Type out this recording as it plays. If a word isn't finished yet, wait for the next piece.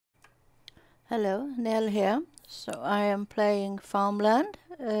Hello, Nell here. So I am playing Farmland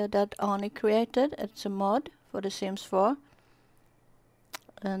that Arnie created. It's a mod for The Sims 4.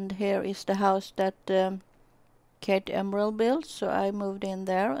 And here is the house that Kate Emerald built, so I moved in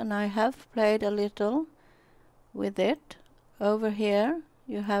there and I have played a little with it. Over here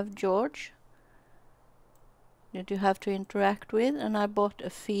you have George that you have to interact with, and I bought a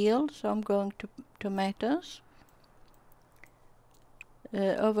field, so I'm growing tomatoes.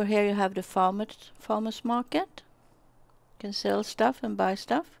 Over here you have the farmers market. You can sell stuff and buy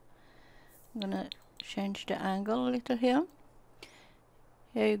stuff. I'm gonna change the angle a little here.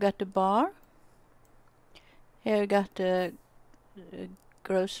 Here you got the bar. Here you got the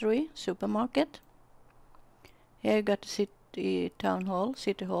grocery supermarket. Here you got the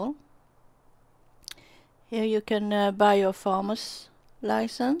city hall. Here you can buy your farmer's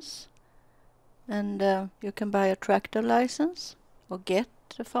license, and you can buy a tractor license or get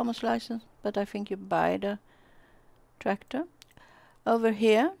the farmer's license, but I think you buy the tractor. Over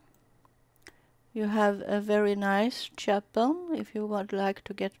here you have a very nice chapel if you would like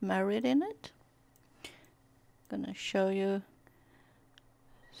to get married in it. I'm gonna show you,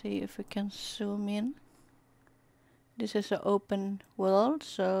 see if we can zoom in. This is an open world,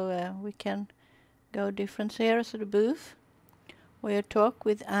 so we can go different areas of the booth where you talk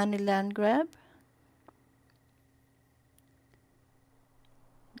with Annie Landgrab.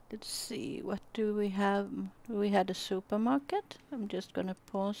 Let's see, what do we have? We had a supermarket. I'm just gonna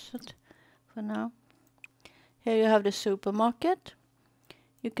pause it for now. Here you have the supermarket.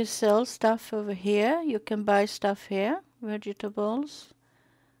 You can sell stuff over here. You can buy stuff here, vegetables,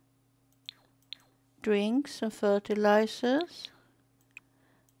 drinks and fertilizers.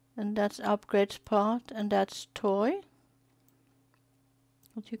 And that's upgrades part, and that's toy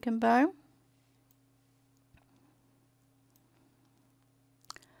that you can buy.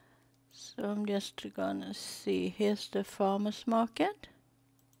 So I'm just gonna see, here's the farmers market.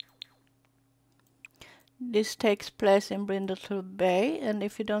 This takes place in Brindleton Bay, and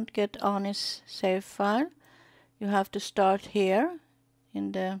if you don't get Arnie's save file, you have to start here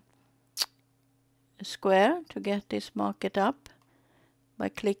in the square to get this market up by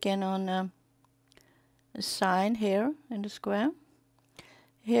clicking on a sign here in the square.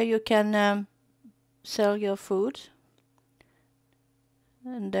 Here you can sell your food,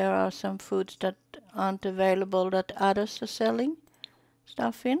 and there are some foods that aren't available that others are selling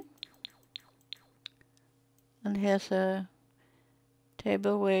stuff in. And here's a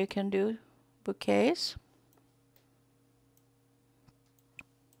table where you can do bouquets.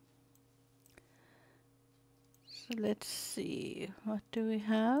 So let's see, what do we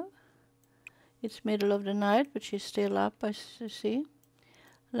have? It's middle of the night, but she's still up, I see.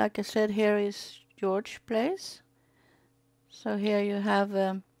 Like I said, here is George's place. So here you have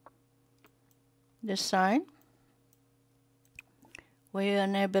the sign where you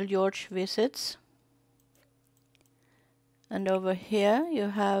enable George visits. And over here you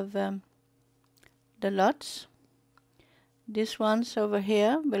have the lots. These ones over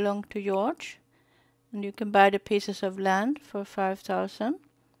here belong to George, and you can buy the pieces of land for 5,000.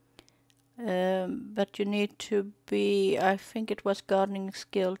 But you need to be, I think it was gardening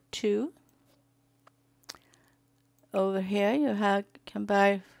skill 2. Over here you can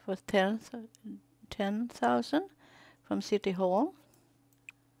buy for 10,000 from City Hall.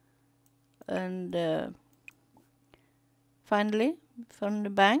 And finally, from the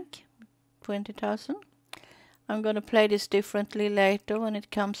bank, 20,000. I'm going to play this differently later when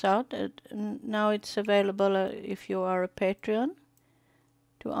it comes out. Now it's available if you are a Patreon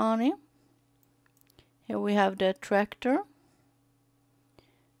to Arnie. Here we have the tractor.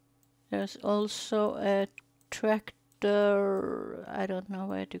 There's also a tractor, I don't know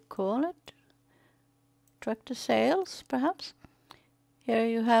what to call it. Tractor sales, perhaps. Here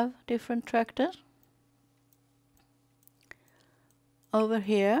you have different tractors. Over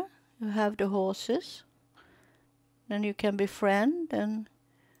here you have the horses. Then you can befriend and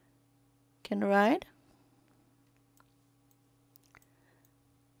can ride.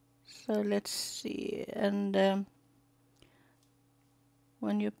 So let's see, and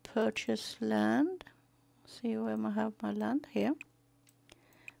when you purchase land, see where I have my land here.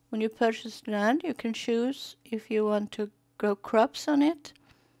 When you purchase land, you can choose if you want to grow crops on it,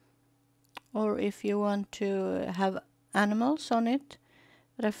 or if you want to have animals on it.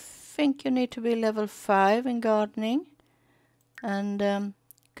 But I think you need to be level 5 in gardening, and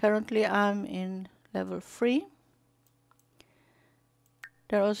currently I'm in level 3.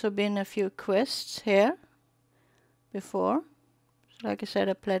 There have also been a few quests here before. So like I said,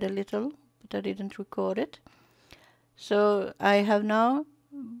 I played a little, but I didn't record it. So I have now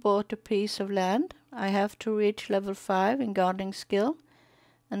bought a piece of land. I have to reach level 5 in gardening skill,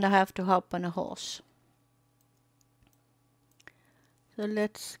 and I have to hop on a horse. So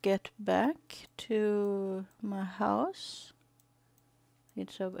let's get back to my house.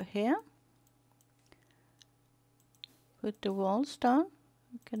 It's over here. Put the walls down.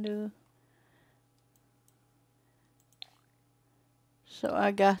 You can do. So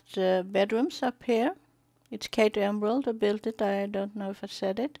I got bedrooms up here. It's Kate Emerald who built it. I don't know if I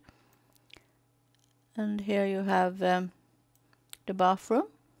said it. And here you have the bathroom.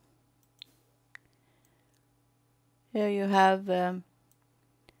 Here you have a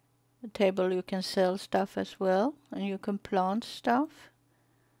table you can sell stuff as well, and you can plant stuff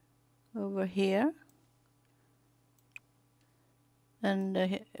over here.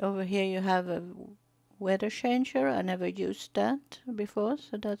 And over here you have a weather changer. I never used that before,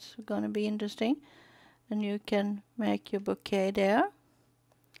 so that's going to be interesting. And you can make your bouquet there.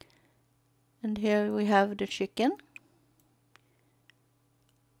 And here we have the chicken.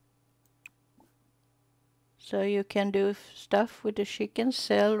 So you can do stuff with the chicken: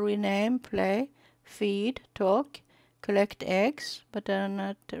 sell, rename, play, feed, talk, collect eggs, but they're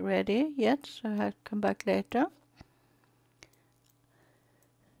not ready yet, so I have to come back later.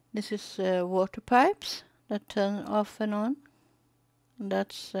 This is water pipes that turn off and on. And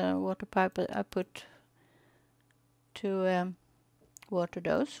that's water pipe I put to water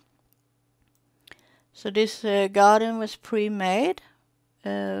those. So this garden was pre-made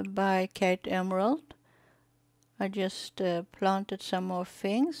by Kate Emerald. I just planted some more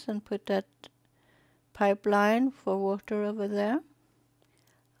things and put that pipeline for water over there.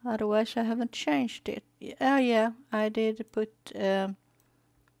 Otherwise I haven't changed it. Yeah, I did put a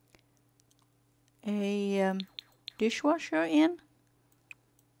dishwasher in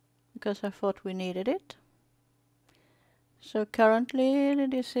because I thought we needed it. So currently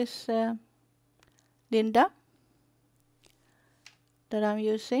this is Linda that I'm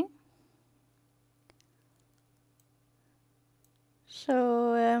using.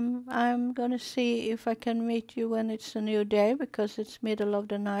 So I'm gonna see if I can meet you when it's a new day, because it's middle of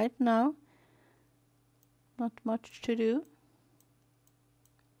the night now. Not much to do.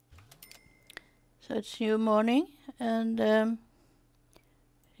 So it's new morning, and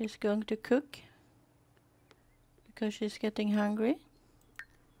she's going to cook because she's getting hungry.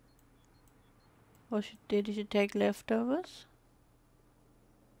 Or did she take leftovers?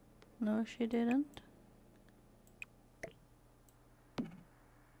 No, she didn't.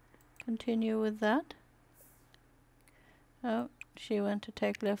 Continue with that. Oh, she went to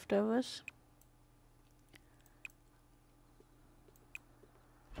take leftovers.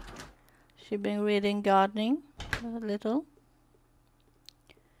 She's been reading gardening a little.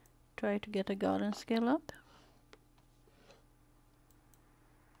 Try to get a garden skill up.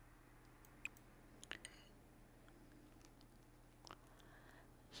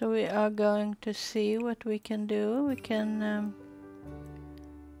 So we are going to see what we can do. We can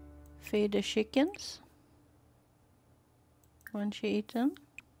feed the chickens when she eats them.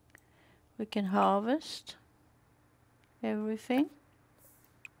 We can harvest everything.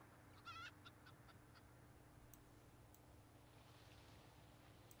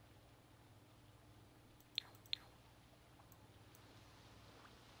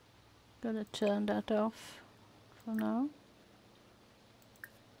 Gonna turn that off for now.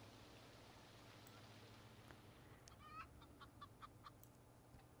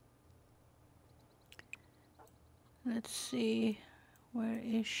 Let's see, where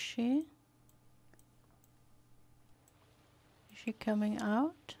is she? Is she coming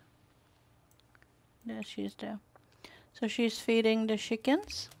out? There she is there. So she's feeding the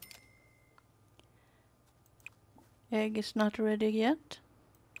chickens. Egg is not ready yet.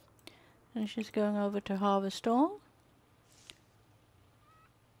 And she's going over to harvest all.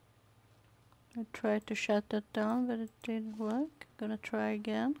 I tried to shut that down, but it didn't work. Gonna try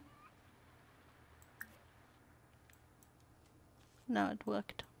again. Now it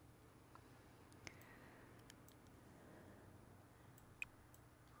worked.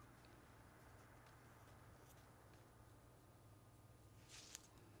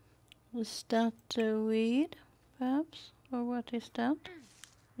 Is that a weed, perhaps? Or what is that?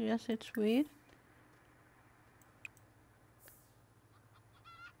 Yes, it's weed.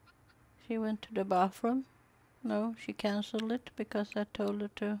 She went to the bathroom. No, she cancelled it because I told her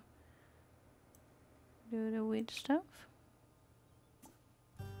to do the weed stuff.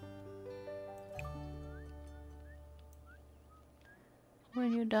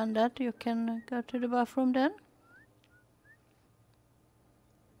 When you've done that, you can go to the bathroom then.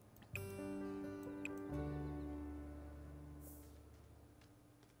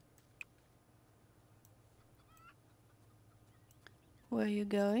 Where are you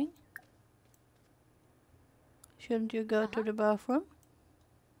going? Shouldn't you go to the bathroom?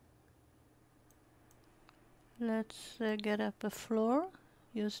 Let's get up a floor.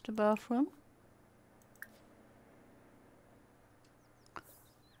 Use the bathroom.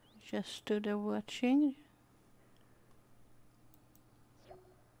 Just do the watching.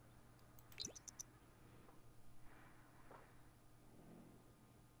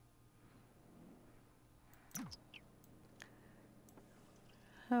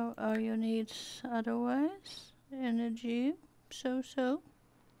 How are your needs otherwise? Energy, so.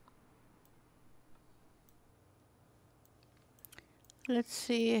 Let's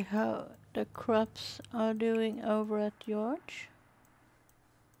see how the crops are doing over at George.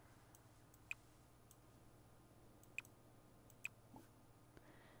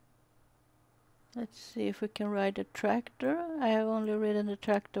 Let's see if we can ride a tractor. I have only ridden the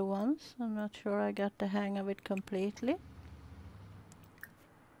tractor once. I'm not sure I got the hang of it completely.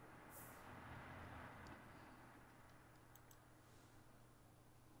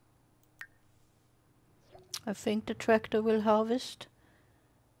 I think the tractor will harvest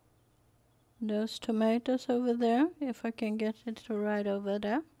those tomatoes over there, if I can get it to ride over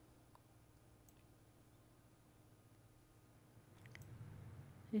there.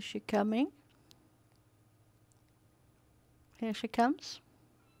 Is she coming? Here she comes.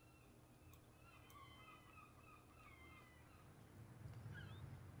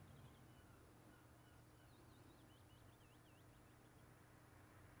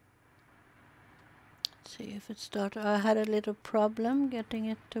 See if it starts. I had a little problem getting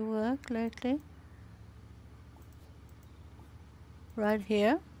it to work lately. Right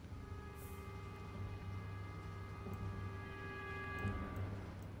here.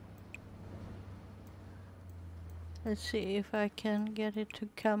 Let's see if I can get it to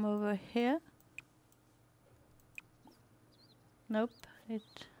come over here. Nope, it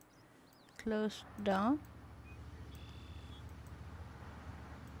closed down.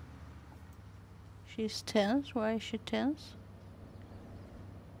 She's tense. Why is she tense?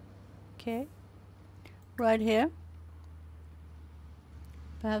 Okay. Right here.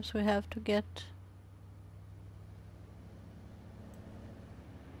 Perhaps we have to get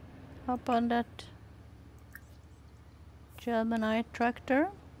up on that Germanite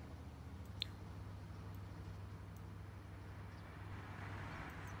tractor.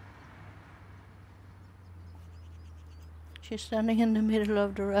 She's standing in the middle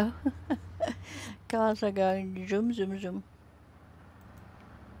of the road. Cars are going zoom, zoom, zoom.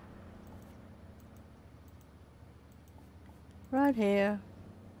 Right here.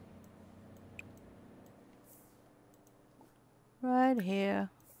 Right here.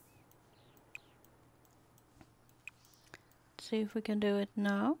 Let's see if we can do it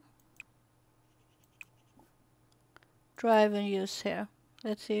now. Drive and use here.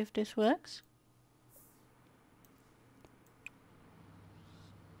 Let's see if this works.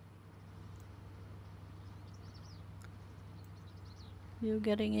 You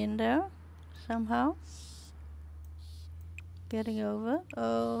getting in there somehow? Getting over?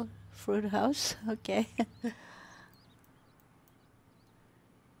 Oh, fruit house. Okay. So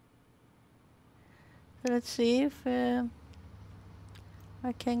let's see if I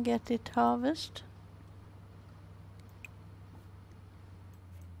can get it harvest.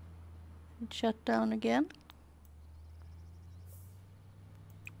 It shut down again.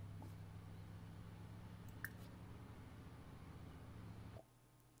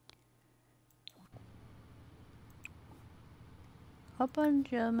 Hop on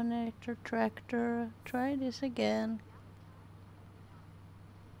Germinator tractor. Try this again.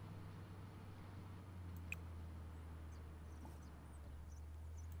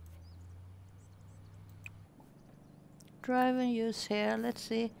 Drive and use here. Let's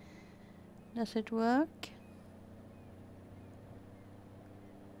see. Does it work?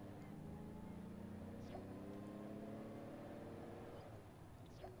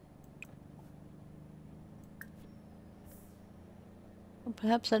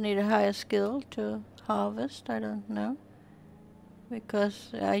 Perhaps I need a higher skill to harvest, I don't know.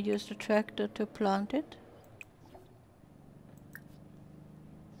 Because I used a tractor to plant it.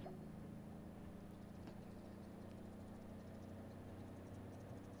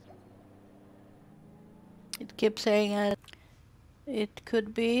 It keeps saying it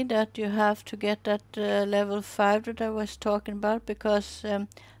could be that you have to get that level 5 that I was talking about, because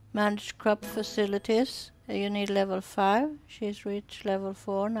managed crop facilities, you need level 5. She's reached level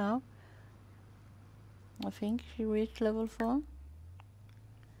 4 now. I think she reached level 4.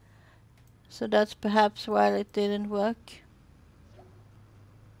 So that's perhaps why it didn't work.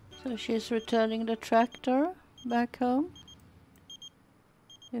 So she's returning the tractor back home.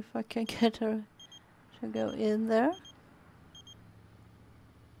 if I can get her to go in there.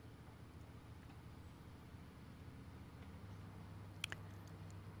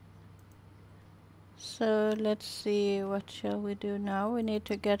 So let's see, what shall we do now? We need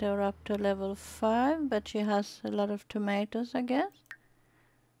to get her up to level 5, but she has a lot of tomatoes, I guess.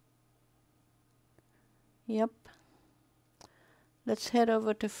 Yep. Let's head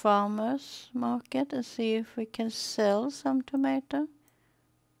over to farmer's market and see if we can sell some tomato.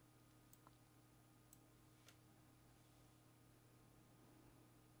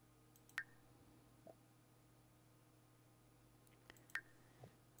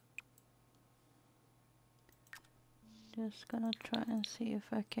 Just gonna try and see if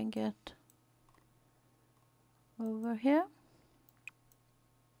I can get over here.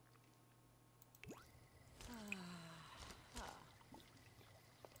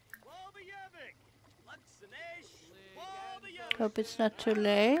 Hope it's not too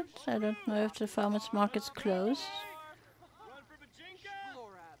late. I don't know if the farmer's market's closed.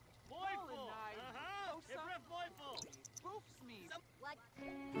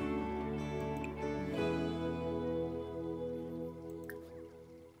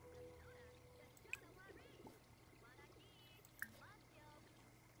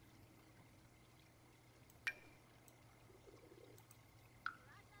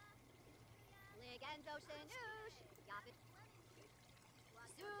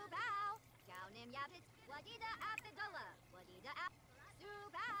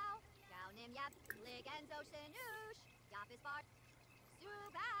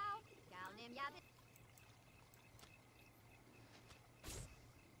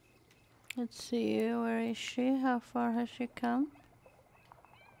 Let's see, where is she? How far has she come?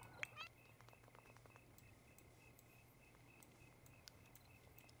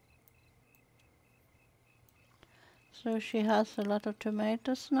 So she has a lot of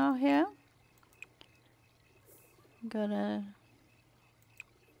tomatoes now here. Gonna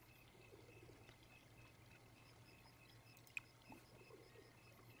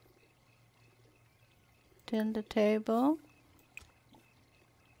tend the table.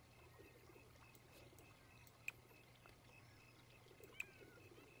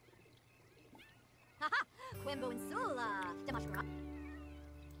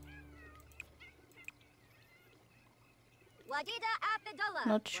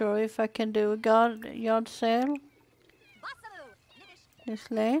 Not sure if I can do a yard sale this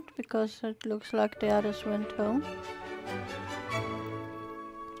late, because it looks like the others went home.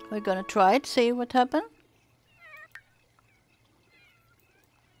 We're gonna try it, see what happens.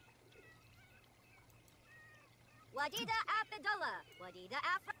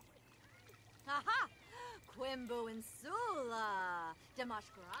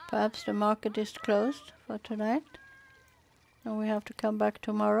 Perhaps the market is closed for tonight and we have to come back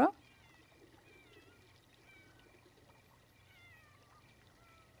tomorrow.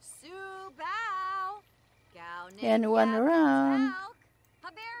 Anyone around?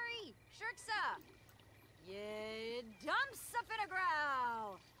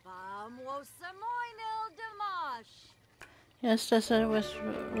 Just as I was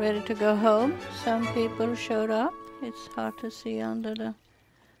ready to go home, some people showed up. It's hard to see under the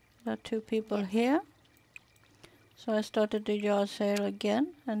two people here. So I started the yard sale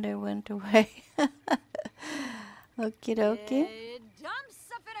again and they went away. Okie dokie.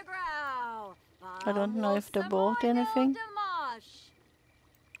 I don't know if they bought anything.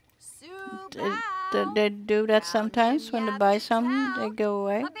 They do that sometimes. When they buy some, they go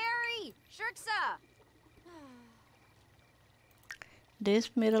away.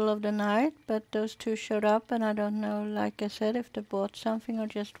 This middle of the night, but those two showed up and I don't know, like I said, if they bought something or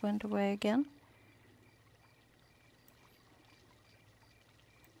just went away again.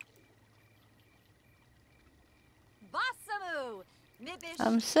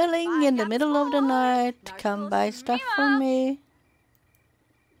 I'm selling in the middle of the night. Come buy stuff from me.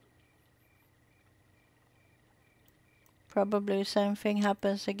 Probably the same thing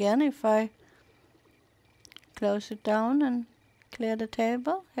happens again if I close it down and clear the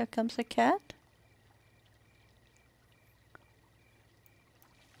table. Here comes a cat.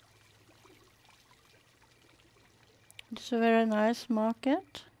 It's a very nice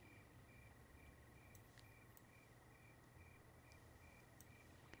market.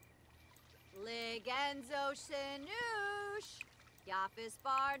 Ligenzo Shenoosh, Yafis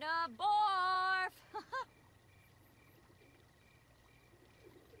Barna Borf.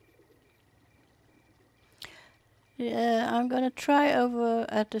 Yeah, I'm gonna try over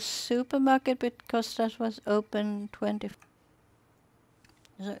at the supermarket because that was open 24.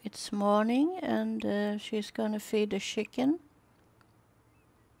 So it's morning and she's gonna feed the chicken.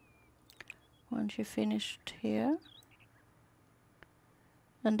 when she finished here.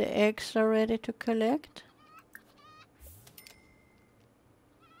 And the eggs are ready to collect.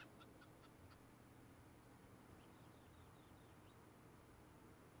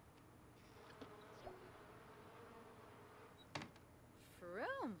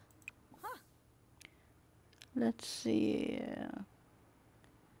 Vroom. Let's see.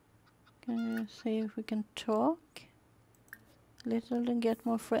 Can you see if we can talk? Little and get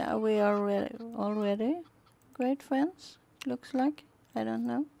more friends. We are already great friends. Looks like. I don't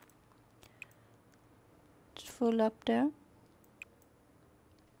know. It's full up there.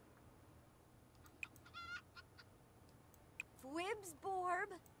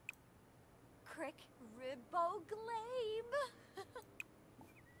 Fwibsborb. Crick ribbo glabe.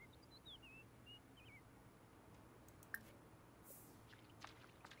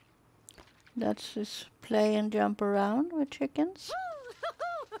 That's just play and jump around with chickens.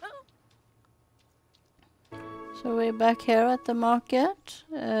 So we're back here at the market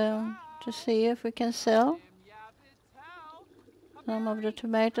to see if we can sell some of the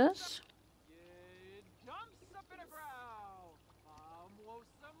tomatoes.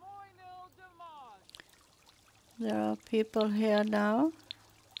 There are people here now.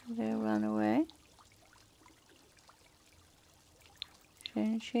 They run away.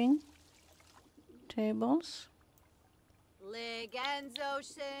 Changing tables. Ligenzo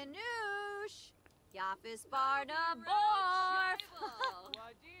Shinoosh. Yafis Barna Borf.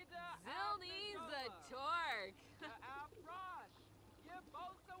 Zilni's a torque.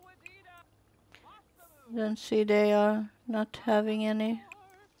 Don't see they are not having any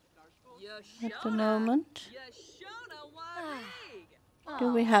at the moment.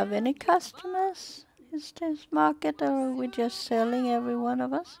 Do we have any customers? Is this market, or are we just selling every one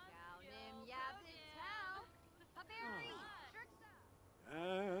of us?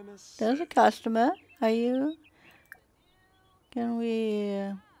 There's a customer. Are you? Can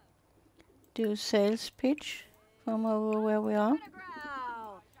we do sales pitch from over where we are?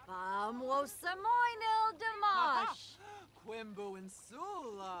 Quimbo and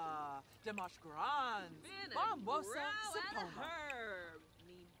Sula, Damash Grand, Bombosa, Sapoma.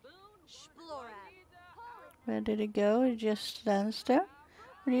 Where did it go? It just stands there.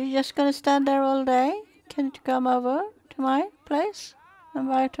 Are you just gonna stand there all day? Can you come over to my place and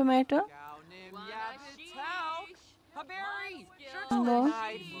buy a tomato? More?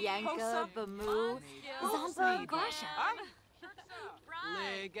 Yanka Bamu. Zamba Grasha.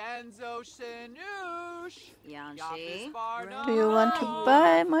 Ligenzo Shinoosh. Yanshi. Do you want to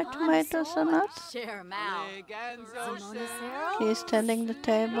buy my tomatoes or not? Share Mal. She's tending the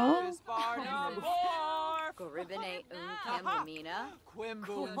table. Goribine Unkemamina.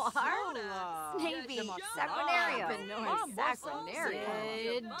 Quimbo and Quar. Sula. Navy. Saquinaria.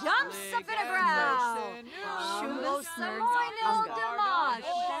 Saquinaria. Dump Sapinagrao. Shumo Samoinil Damash.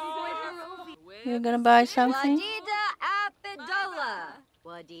 You're gonna buy something? Wadida Apidola.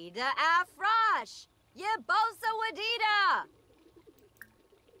 Wadida Afrosh. Yebosa Wadida.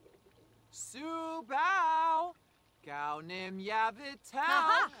 Subao. Gaunim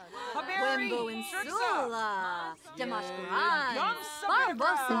Yavital. Wimbo and Sula. Damashkaran.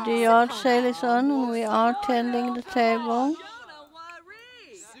 Barbosa. The yard sale is on and we are tending the table.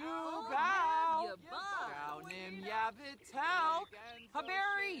 Subao. Gaunim Yavital.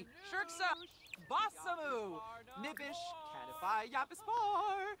 Haberi. Shirksa. Basamu. Nibish. Kadify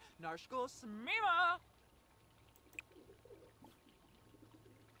Yapispor. Narshkul Smima.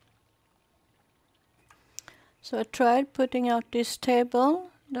 So I tried putting out this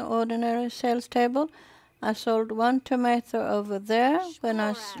table, the ordinary sales table. I sold one tomato over there when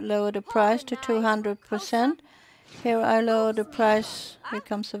I lowered the price to 200%. Here I lowered the price, here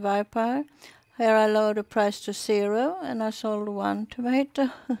comes a vampire. Here I lowered the price to 0 and I sold one tomato.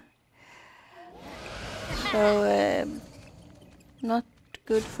 So not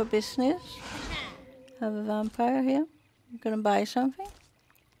good for business. Have a vampire here. I'm gonna buy something.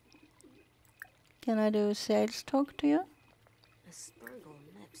 Can I do a sales talk to you? A spurgle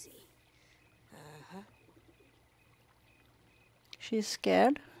Nepsy. She's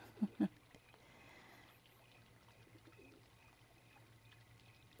scared. A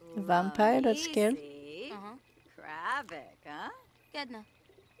vampire that's scared. Kravik, huh? Gedna.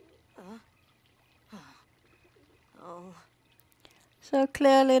 Oh. So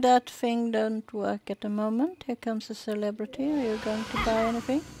clearly that thing don't work at the moment. Here comes a celebrity. Are you going to buy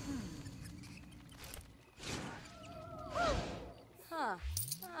anything?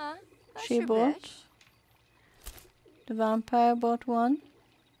 She bought. The vampire bought one.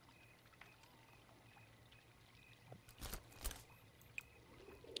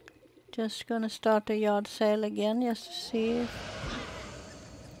 Just gonna start a yard sale again just to see if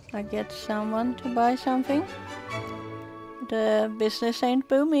I get someone to buy something. The business ain't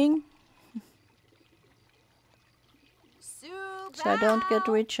booming. So I don't get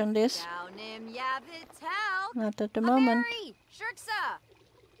rich on this. Not at the moment.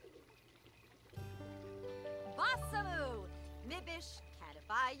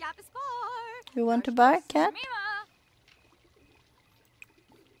 You want to buy a cat?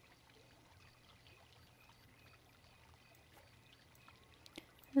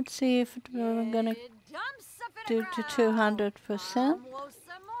 Let's see if we're gonna do to 200%.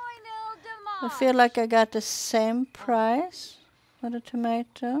 I feel like I got the same price for the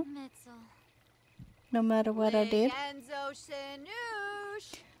tomato, no matter what I did.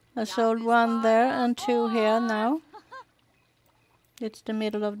 I sold one there and two here now. It's the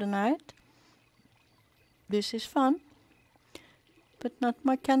middle of the night. This is fun, but not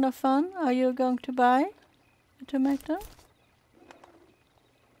my kind of fun. Are you going to buy a tomato?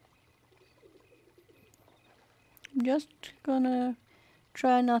 I'm just gonna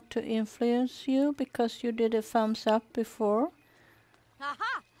try not to influence you because you did a thumbs up before.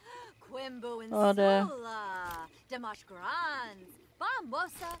 Or the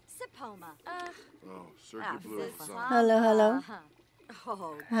hello, hello.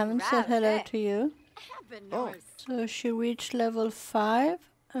 I haven't said hello to you. So she reached level 5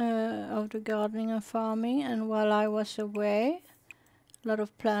 of the gardening and farming, and while I was away, a lot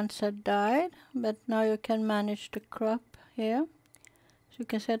of plants had died, but now you can manage the crop here. So you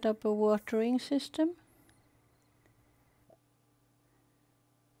can set up a watering system.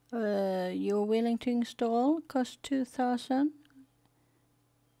 You're willing to install, cost 2,000.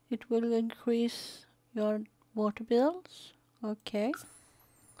 It will increase your water bills. Okay.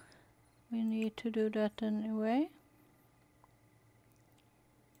 We need to do that anyway.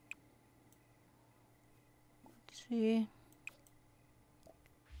 Let's see.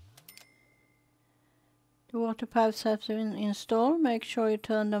 The water pipes have been installed. Make sure you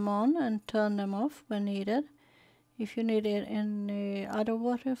turn them on and turn them off when needed. If you need it in the other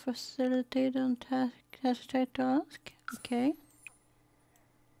water facility, don't hesitate to ask. Okay.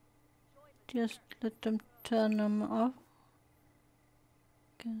 Just let them turn them off.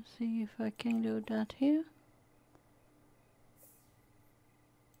 Can see if I can do that here.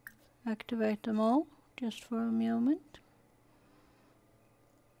 Activate them all just for a moment.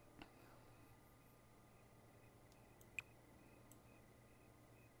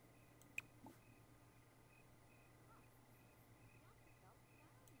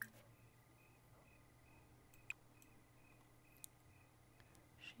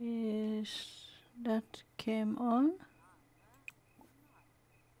 That came on.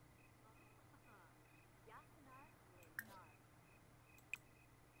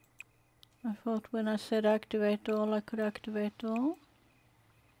 I thought when I said activate all, I could activate all.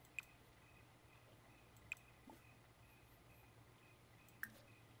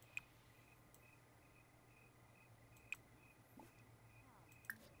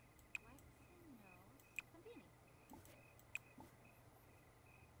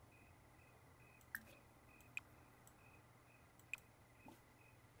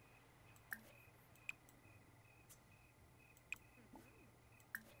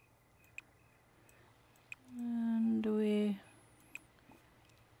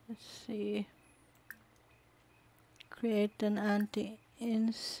 Let's see, create an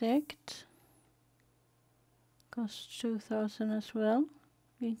anti-insect, costs 2,000 as well,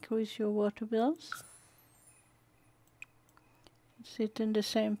 increase your water bills. Is it in the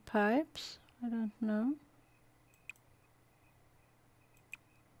same pipes? I don't know.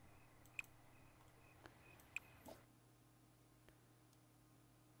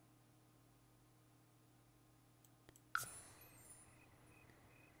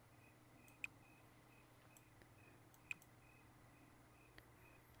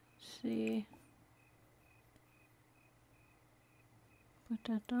 See, put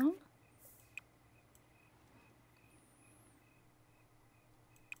that on.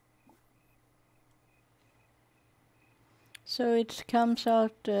 So it comes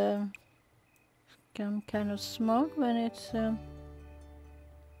out some kind of smoke when it's that.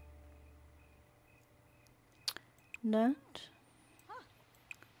 And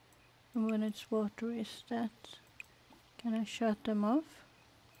when it's water is that. Can I shut them off?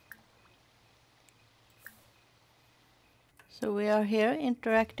 So we are here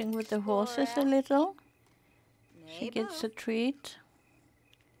interacting with the horses a little. She gets a treat.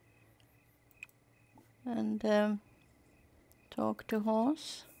 And talk to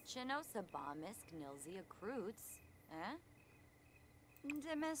horse. Chinosabamis knilzia croots, eh?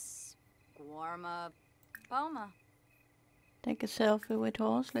 Dimis Warma. Boma. Take a selfie with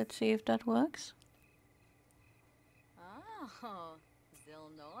horse. Let's see if that works. Oh,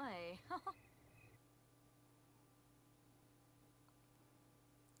 Zilnoy.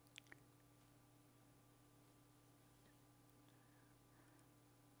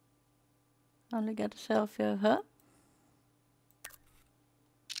 Only get a selfie of her.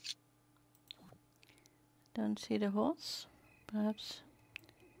 Don't see the horse. Perhaps.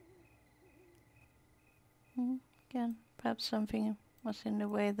 Again, perhaps something was in the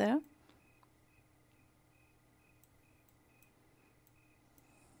way there.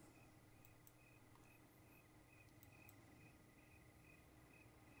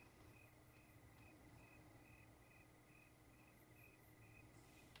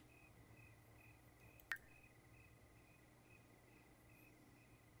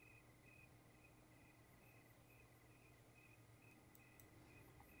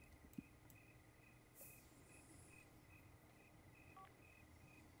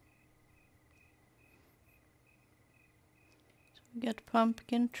 We get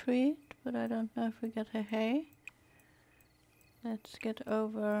pumpkin treat, but I don't know if we get a hay. Let's get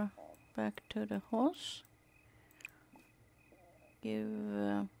over back to the horse.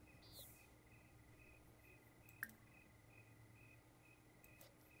 Give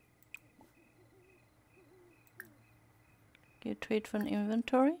treat from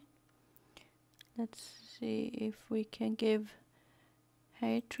inventory. Let's see if we can give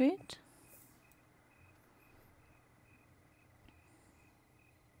hay treat.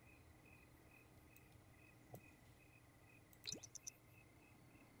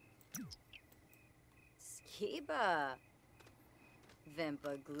 Skiba.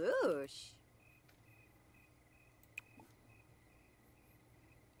 Vimpa gloosh.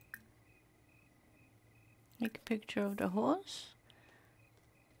 Make a picture of the horse.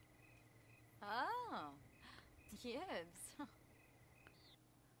 Oh, Gibbs.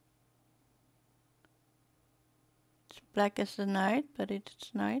 It's black as the night, but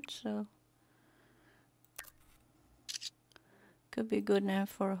it's night, so could be a good name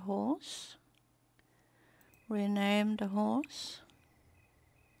for a horse. Rename the horse.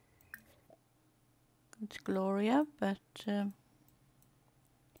 It's Gloria, but I'm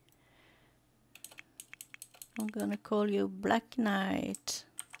gonna call you Black Knight.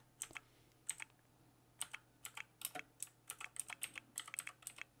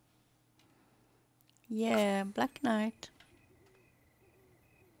 Yeah, Black Knight.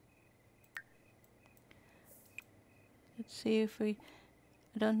 Let's see if we...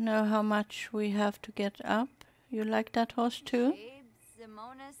 I don't know how much we have to get up. You like that horse too?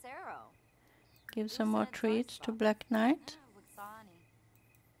 Give some more treats to Black Knight.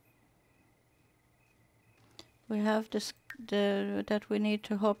 We have this that we need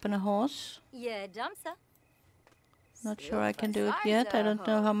to hop on a horse. Yeah, Dumsa. Not sure I can do it yet. I don't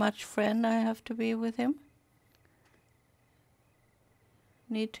know how much friend I have to be with him.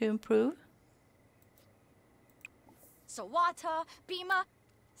 Need to improve. Sawata, Bima,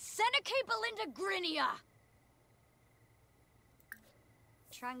 Seneca Belinda Grinia.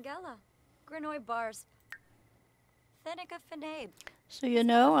 Trangella, Grinoy Bars, Fenica Fenabe. So you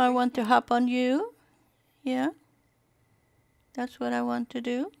know I want to hop on you. Yeah. That's what I want to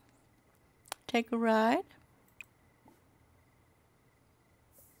do. Take a ride.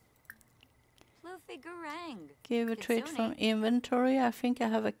 Floofy Garang. Give a treat from inventory. I think I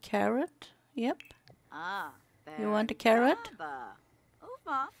have a carrot. Yep. Ah. You want a carrot?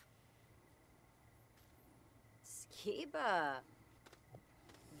 Oofmoff. Skiba.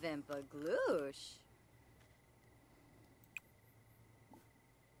 Vimpa gloosh.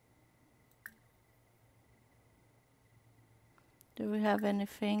 Do we have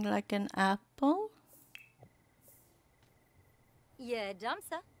anything like an apple? Yeah,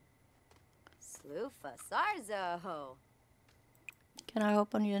 Dumsa. Sloofa Sarzo. Can I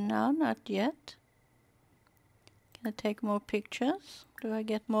open you now? Not yet. Can I take more pictures? Do I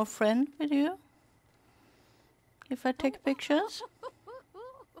get more friend with you? If I take pictures?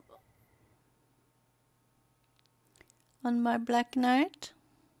 On my Black Knight?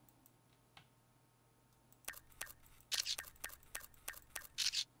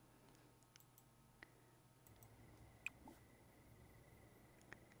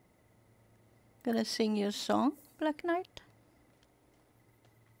 Gonna sing you a song, Black Knight.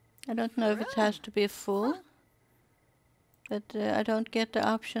 I don't know if it has to be full, but I don't get the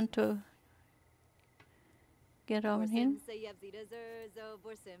option to get on him.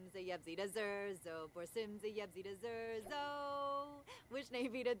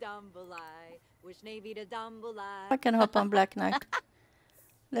 I can hop on Black Knight.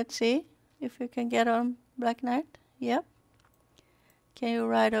 Let's see. if you can get on Black Knight. Yep. Can you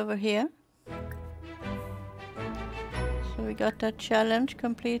ride over here? So we got that challenge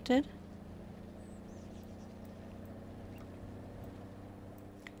completed.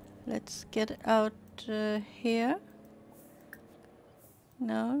 Let's get out here.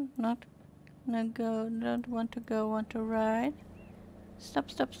 No, not. No, go. Don't want to go. Want to ride.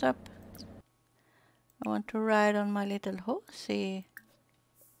 Stop, stop, stop. I want to ride on my little horsey.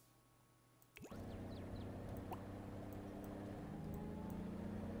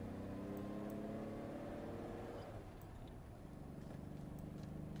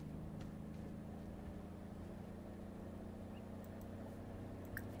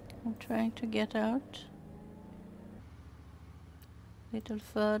 I'm trying to get out a little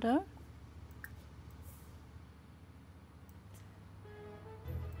further.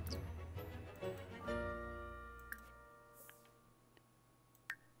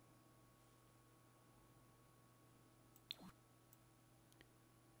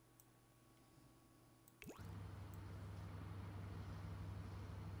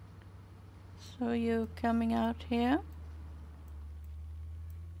 So you coming out here?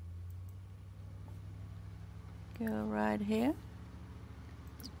 Go right here.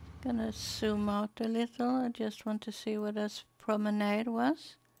 Gonna zoom out a little. I just want to see where this promenade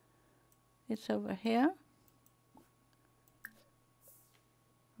was. It's over here.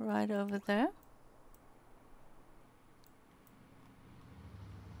 Right over there.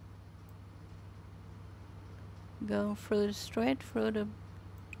 Going through straight through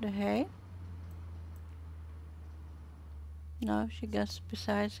the hay. No, she goes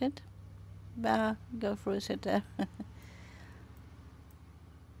beside it. Bah, go through it there.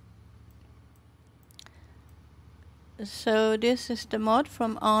 So this is the mod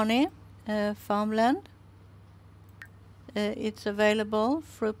from Arnie, Farmland. It's available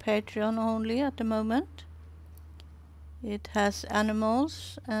through Patreon only at the moment. It has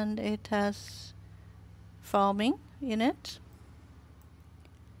animals and it has farming in it.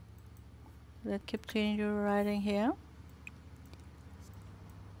 Let's continue riding here.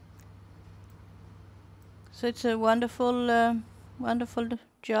 So it's a wonderful, wonderful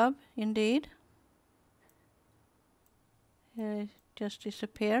job indeed. It just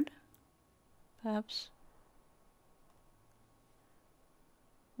disappeared, perhaps.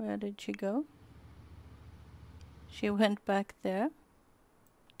 Where did she go? She went back there.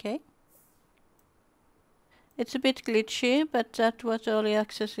 Okay. It's a bit glitchy, but that's what early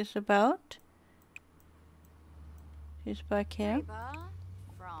access is about. She's back here.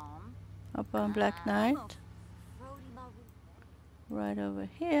 Up on Black Knight. Right over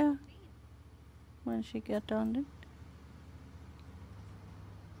here. When she get on it.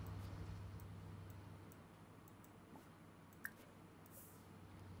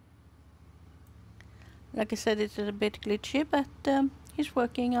 Like I said, it's a bit glitchy, but he's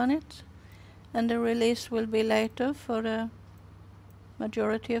working on it. And the release will be later for the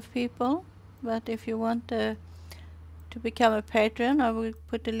majority of people. But if you want to become a patron, I will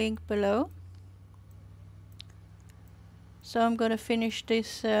put the link below. So I'm going to finish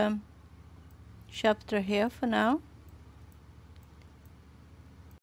this chapter here for now.